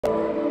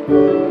Hey,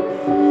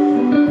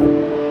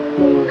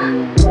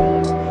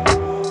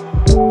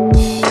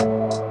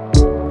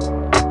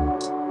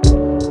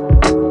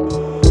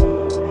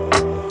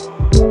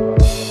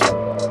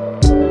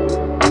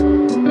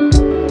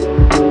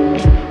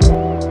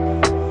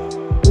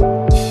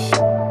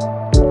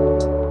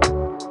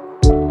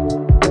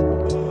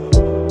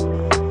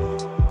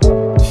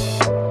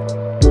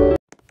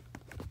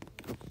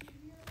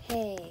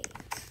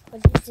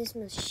 what does this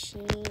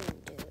machine do?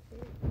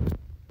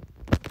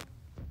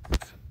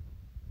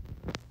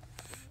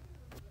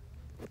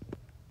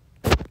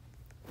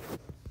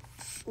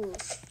 Ooh,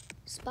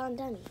 spawn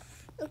dummy.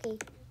 Okay.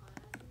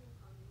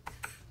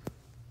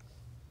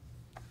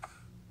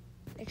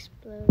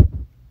 Explode.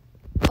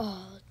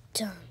 All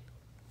done.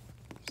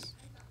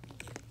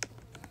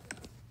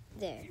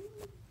 There.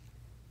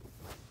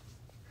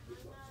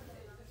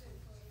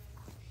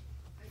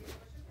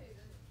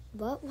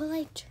 What will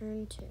I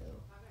turn to?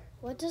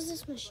 What does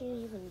this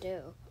machine even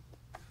do?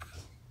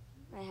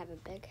 I have a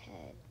big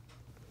head.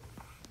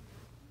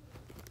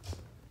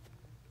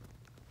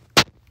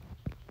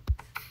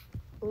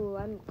 Ooh,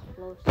 I'm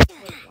close.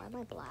 Wait, why am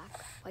I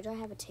black? Why do I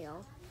have a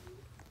tail?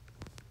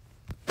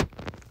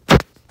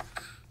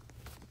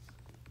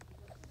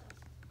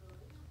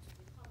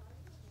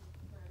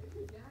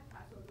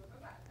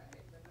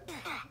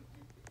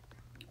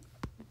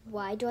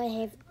 Why do I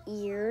have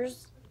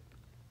ears?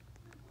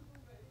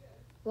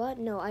 What?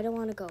 No, I don't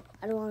want to go.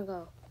 I don't want to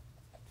go.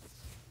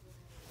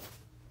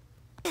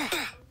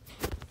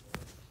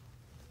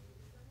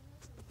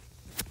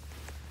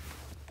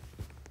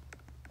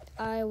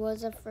 I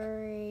was a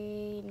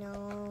furry.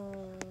 No.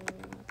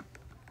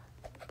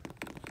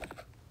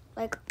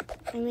 Like,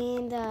 I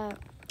mean, the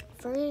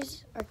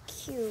furries are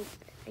cute.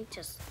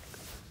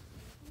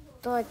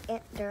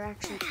 They're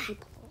actually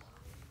people.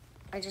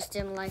 I just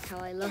didn't like how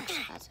I looked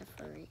as a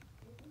furry.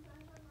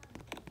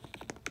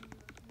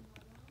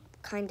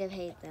 Kind of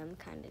hate them,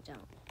 kind of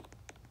don't.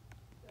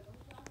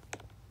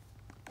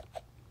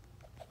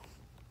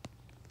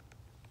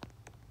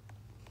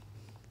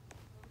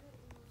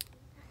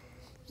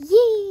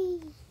 Yay!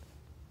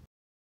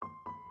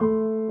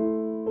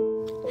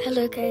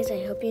 Hello guys,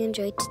 I hope you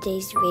enjoyed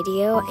today's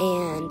video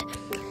and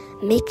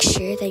make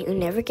sure that you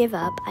never give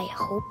up. I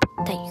hope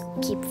that you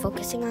keep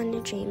focusing on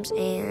your dreams,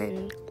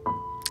 and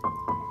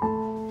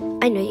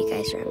I know you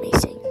guys are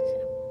amazing.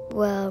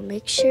 Well,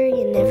 make sure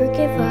you never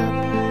give up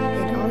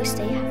and always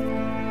stay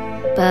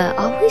happy. But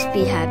always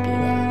be happy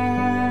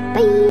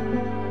though. Bye!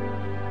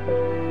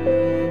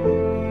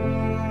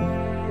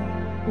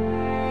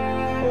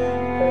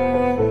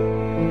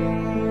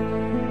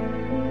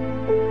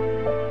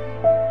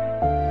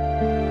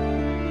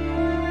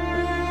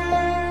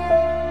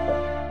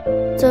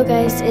 So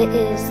guys, it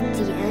is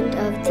the end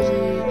of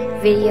the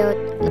video.